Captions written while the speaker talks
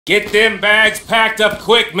Get them bags packed up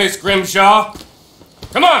quick, Miss Grimshaw.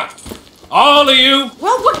 Come on, all of you.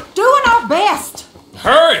 Well, we're doing our best.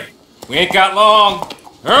 Hurry, we ain't got long.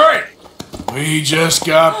 Hurry. We just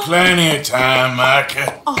got plenty of time,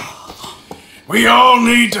 Micah. We all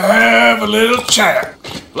need to have a little chat.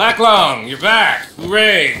 Blacklong, you're back.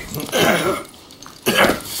 Hooray.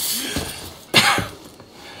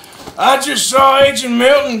 I just saw Agent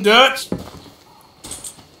Milton, Dutch.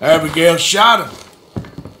 Abigail shot him.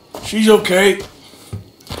 She's okay.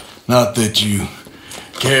 Not that you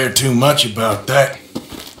care too much about that.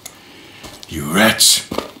 You rats.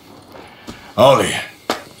 All of you.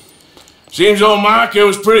 Seems old Micah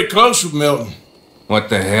was pretty close with Milton. What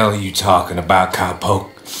the hell are you talking about, cowpoke?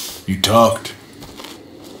 You talked.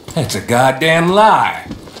 That's a goddamn lie.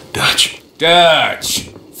 Dutch.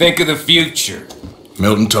 Dutch, think of the future.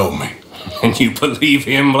 Milton told me. And you believe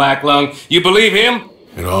him, Blacklung? You believe him?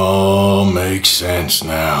 It all makes sense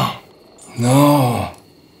now. No,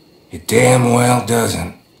 it damn well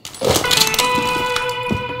doesn't.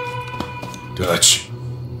 Dutch.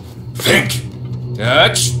 Think.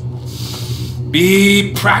 Dutch,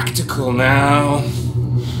 be practical now.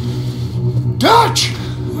 Dutch!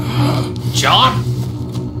 John?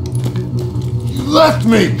 You left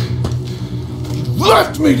me! You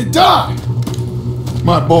left me to die!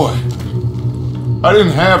 My boy, I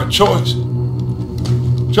didn't have a choice.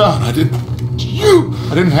 John, I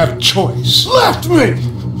didn't have a choice. Left me!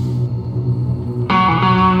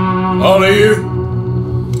 All of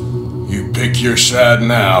you pick your side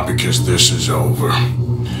now because this is over.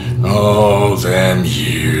 Oh, them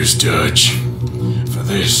years, Dutch. For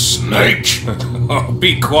this snake. Oh,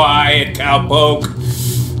 be quiet, cowpoke.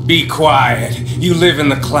 Be quiet. You live in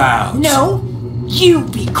the clouds. No, you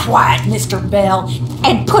be quiet, Mr. Bell,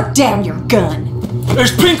 and put down your gun.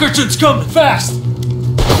 There's Pinkertons coming, fast!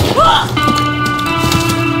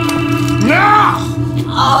 Now!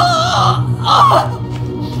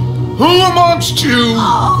 Who amongst you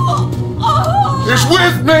is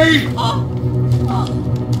with me?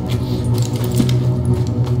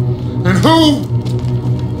 And who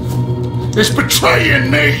is betraying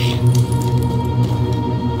me?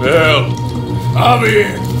 Well, I'll be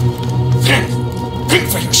in. Think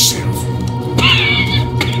for yourself.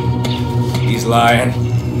 He's lying.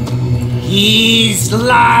 He's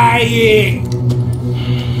lying!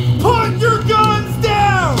 Put your guns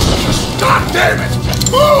down! God damn it!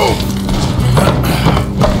 Move!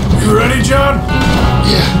 You ready, John?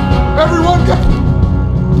 Yeah. Everyone get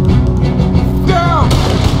down!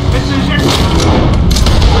 This is it!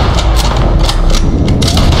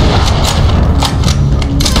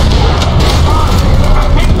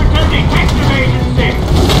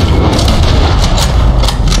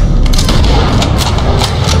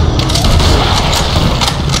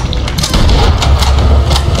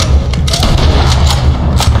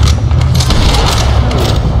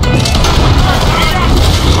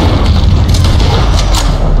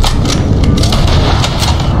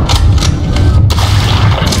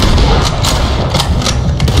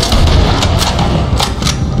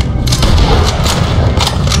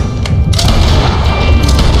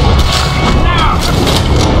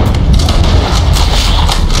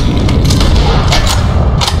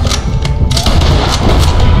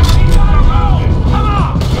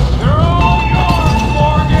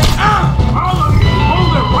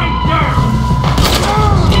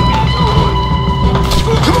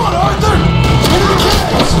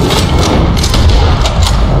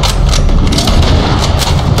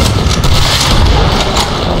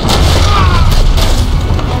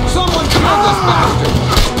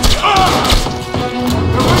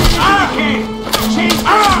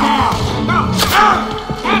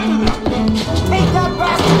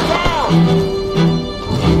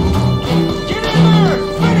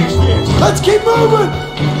 Let's keep moving!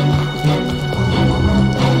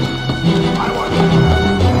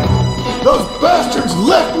 Those bastards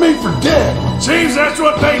left me for dead! Seems that's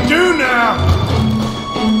what they do now!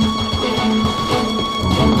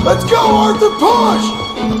 Let's go, Arthur, push!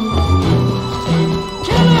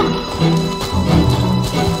 Kill him!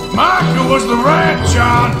 Micah was the rat,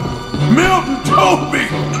 John! Milton told me!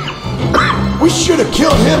 We should have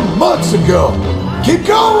killed him months ago! Keep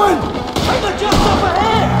going! They're just up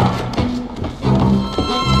ahead!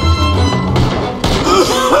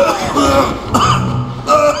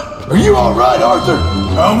 Are you all right, Arthur?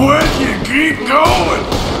 I'm with you. Keep going.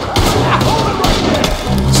 Hold it right there.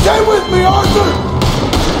 Stay with me, Arthur.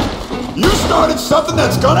 You started something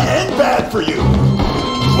that's gonna end bad for you.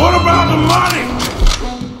 What about the money?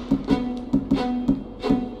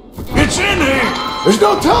 It's in here. There's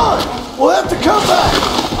no time. We'll have to come back.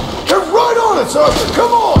 They're right on us, Arthur!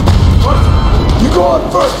 Come on! You go on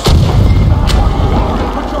first!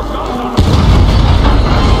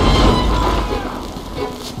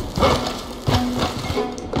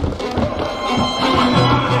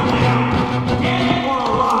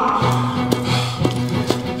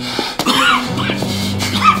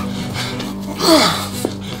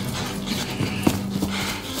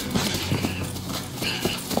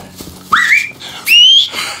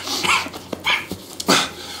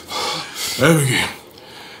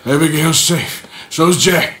 Abigail's safe. So's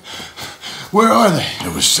Jack. Where are they?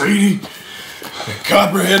 It was Sadie at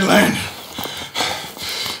Copperhead Landing.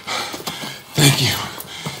 Thank you,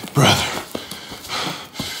 brother.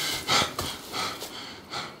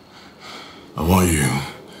 I want you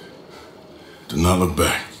to not look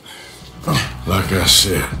back. Like I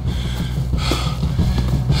said.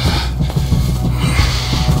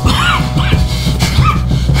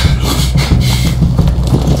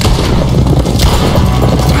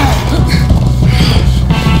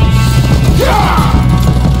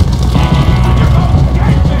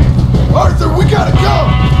 Arthur, we gotta go!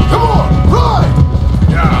 Come on, ride!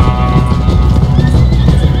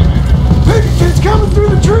 Pinkertons coming through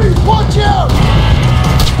the trees! Watch out!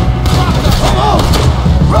 Come on!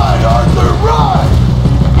 Ride, Arthur, ride!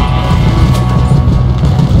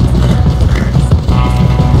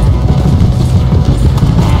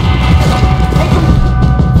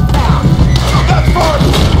 That's far!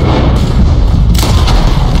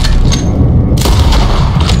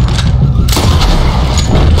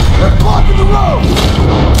 They're blocking the road!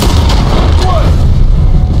 What?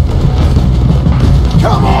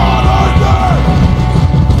 Come on, Arthur!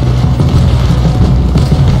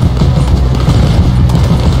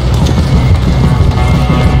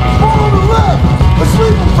 More on the left! Let's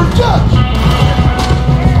leave them for Dutch!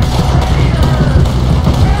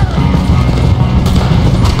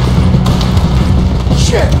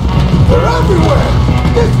 Shit! They're everywhere!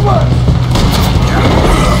 This way!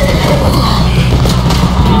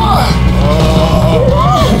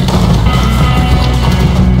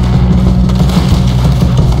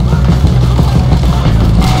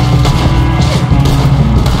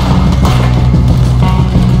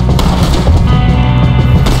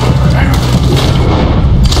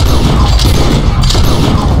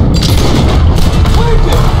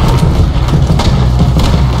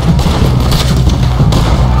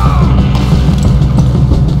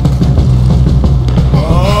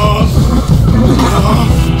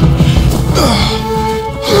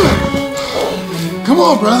 Come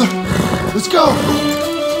on, brother. Let's go.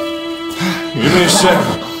 Give me a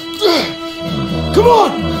second. Come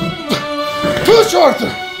on. Push, Arthur.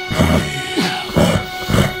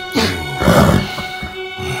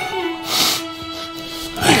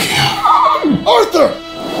 Thank you. Arthur.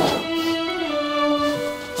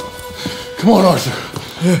 Come on, Arthur.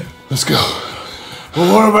 Let's go.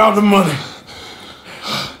 Well, what about the money?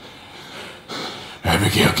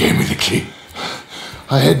 Abigail gave me the key.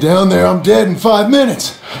 I head down there, I'm dead in 5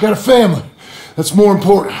 minutes. I got a family. That's more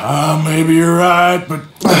important. Maybe you're right, but...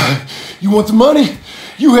 You want the money?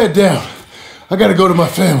 You head down. I gotta go to my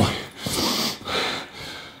family.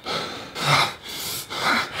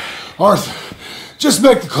 Arthur, just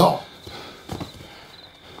make the call.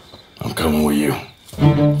 I'm coming with you.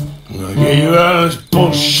 I'm gonna get you out of this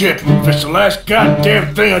bullshit if it's the last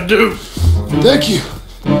goddamn thing I do. Thank you.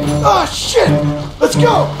 Ah, shit! Let's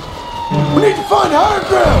go! We need to find higher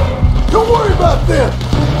ground! Don't worry about them!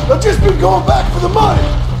 They've just been going back for the money!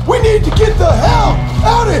 We need to get the hell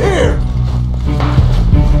out of here!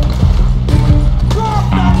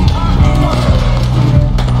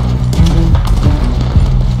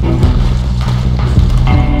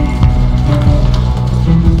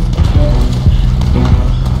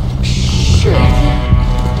 Shit!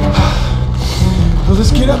 Well,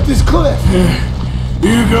 let's get up this cliff! Here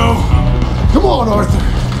you go. Come on, Arthur!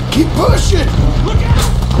 Keep pushing! Look out!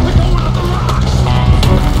 They're going up the rocks!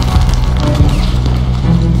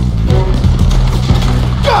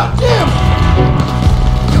 God damn it!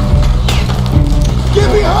 Get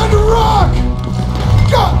behind a rock!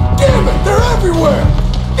 God damn it! They're everywhere!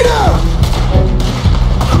 Get out!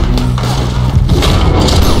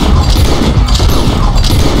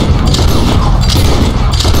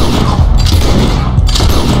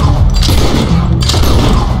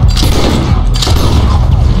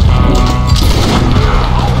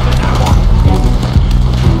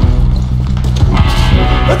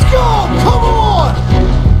 Let's go! Come on!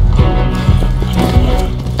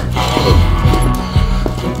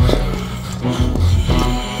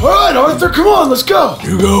 All right, Arthur, come on, let's go.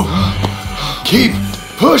 You go. Keep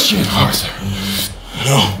pushing, Arthur.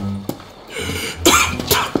 No.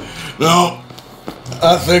 No,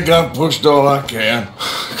 I think I've pushed all I can.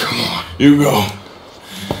 Come on. You go.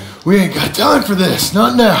 We ain't got time for this.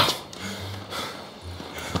 Not now.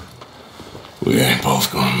 We ain't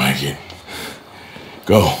both gonna make it.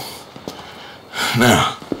 Go.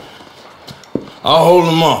 Now, I'll hold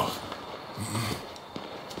them off.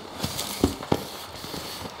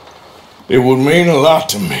 It would mean a lot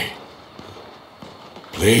to me.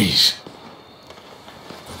 Please.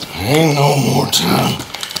 There ain't no more time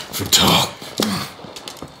for talk.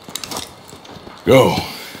 Go.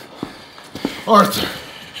 Arthur.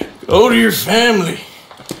 Go to your family.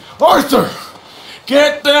 Arthur!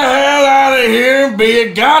 Get the hell out of here and be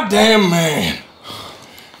a goddamn man.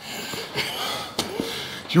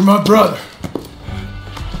 You're my brother.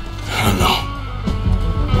 I know.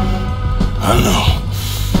 I know.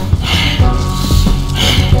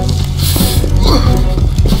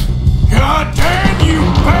 God damn you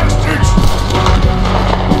bastards!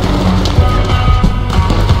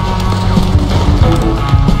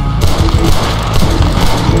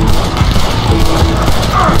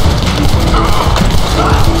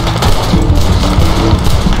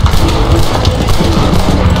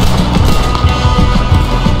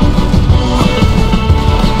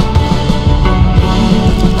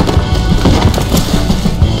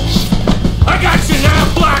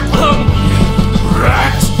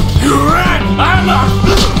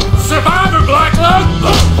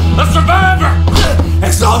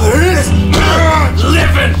 That's all there is.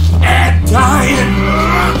 Living and dying.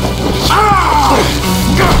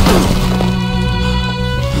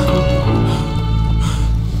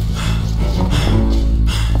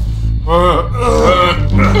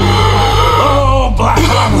 Oh, Black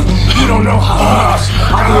Lung, you don't know how much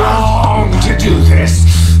I long to do this.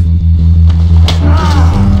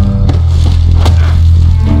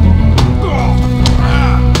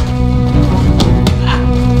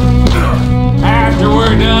 After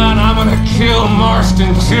we're done, I'm gonna kill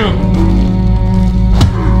Marston too.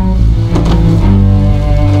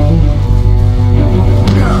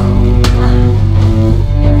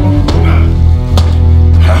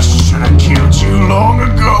 I should have killed you long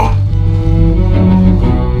ago.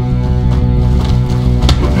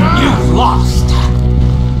 You've lost.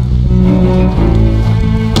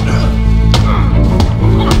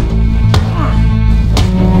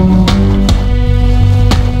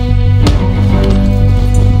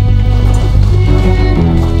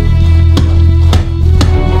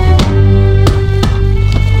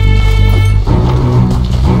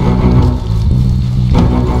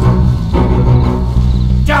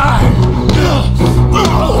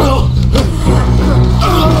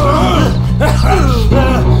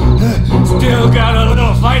 Still got a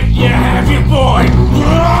little fight, you have you, boy.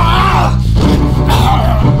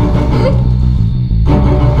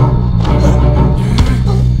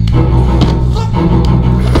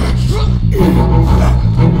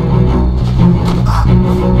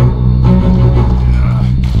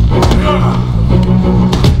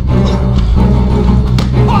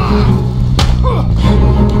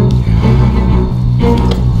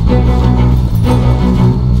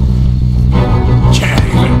 Can't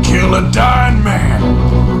even kill a dying man.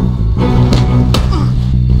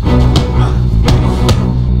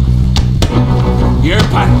 You're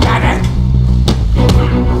pathetic.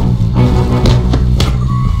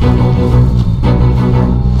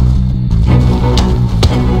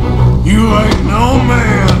 You ain't no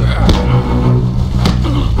man.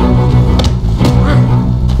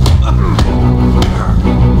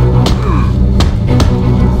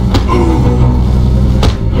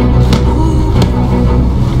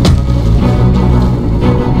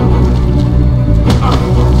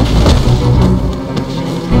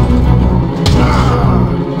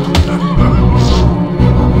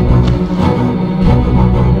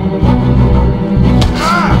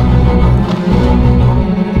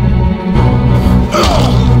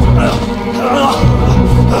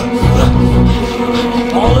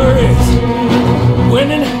 All there is,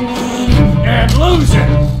 winning and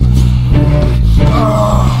losing.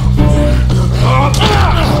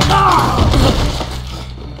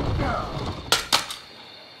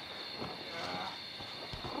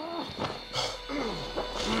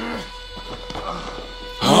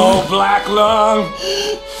 Oh, Black Lung,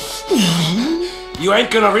 you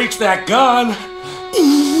ain't gonna reach that gun.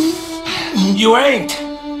 You ain't.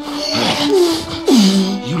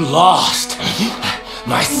 You lost,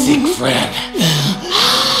 my sick friend.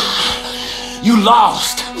 You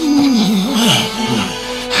lost. In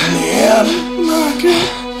the end, Micah,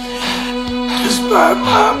 despite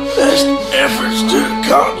my best efforts to the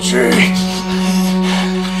contrary,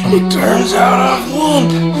 it turns out I've won.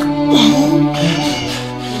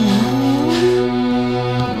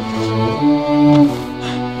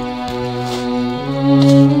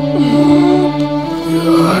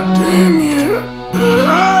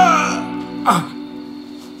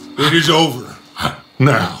 is over.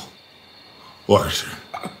 Now, Arthur.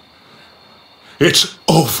 It's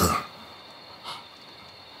over.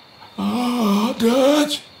 Oh,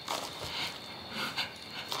 Dutch.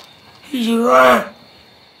 He's a rat.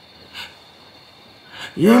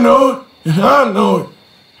 You know it, and I know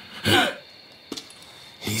it.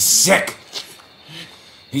 He's sick.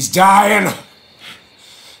 He's dying.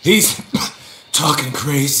 He's talking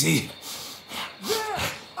crazy. There,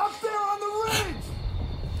 up there on the ridge.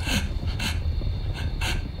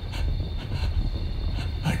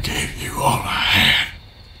 I gave you all I had.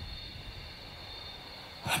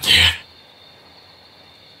 I did.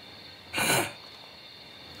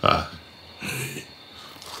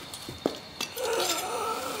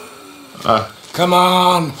 Come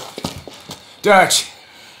on. Dutch.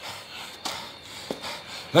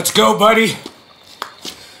 Let's go, buddy.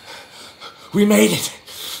 We made it.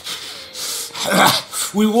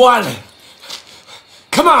 We won.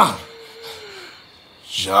 Come on.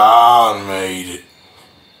 John made it.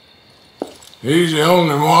 He's the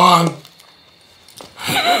only one.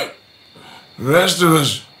 The rest of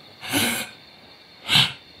us...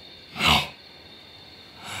 No.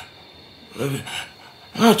 But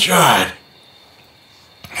I tried.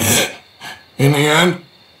 In the end,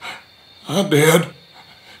 I did.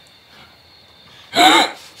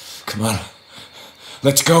 Come on.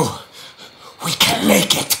 Let's go. We can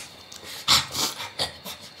make it.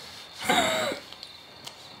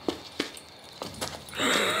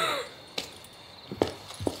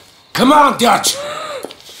 Come on, Dutch.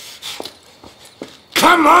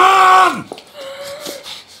 Come on!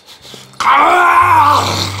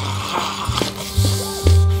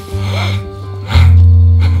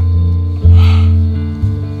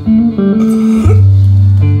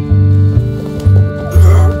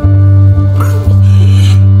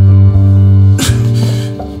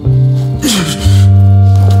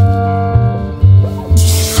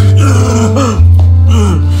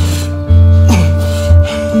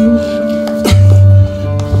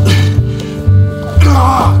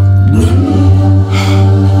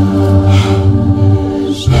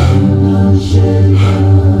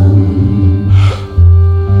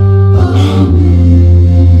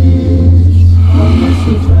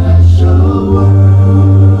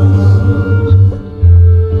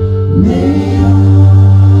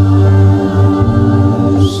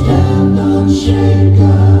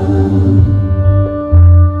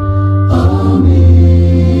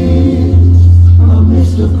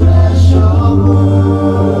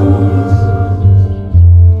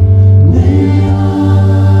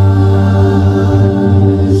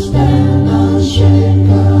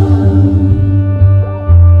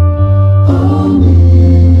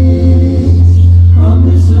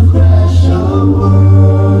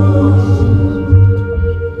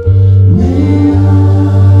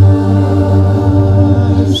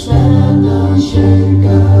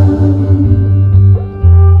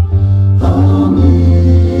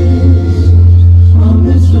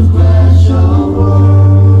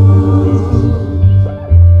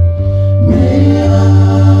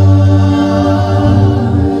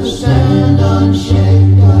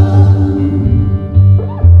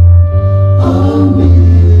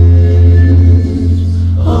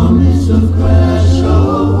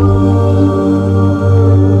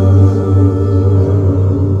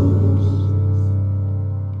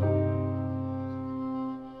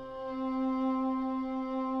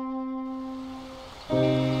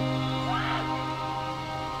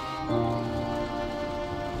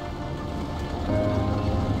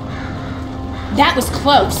 That was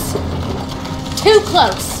close. Too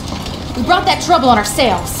close. We brought that trouble on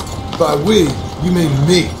ourselves. By we, you mean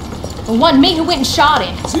me. The one me who went and shot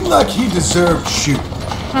him. Seemed like he deserved shooting.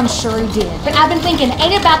 I'm sure he did. But I've been thinking,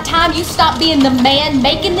 ain't it about time you stop being the man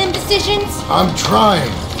making them decisions? I'm trying.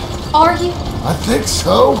 Are you? I think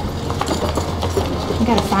so. We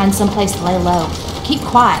gotta find someplace to lay low. Keep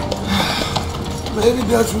quiet. Maybe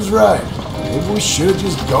Dutch was right. Maybe we should have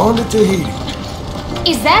just gone to Tahiti.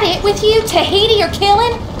 Is that it with you? Tahiti or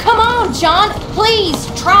killing? Come on, John. Please,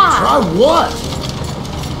 try. Try what?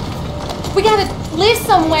 We gotta live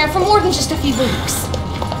somewhere for more than just a few weeks.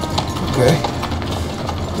 Okay.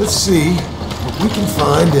 Let's see what we can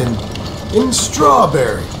find in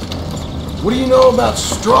Strawberry. What do you know about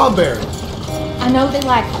Strawberry? I know they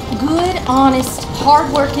like good, honest,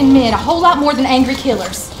 hard-working men a whole lot more than angry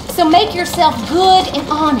killers. So make yourself good and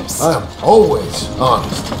honest. I'm always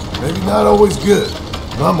honest. Maybe not always good,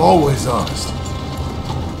 but I'm always honest.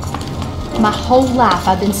 My whole life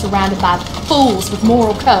I've been surrounded by fools with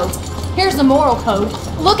moral codes. Here's the moral code.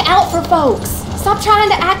 Look out for folks. Stop trying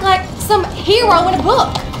to act like some hero in a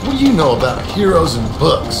book. What do you know about heroes and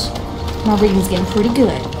books? My reading's getting pretty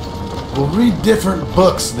good. We'll read different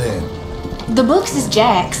books then. The books is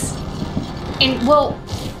Jack's. And, well,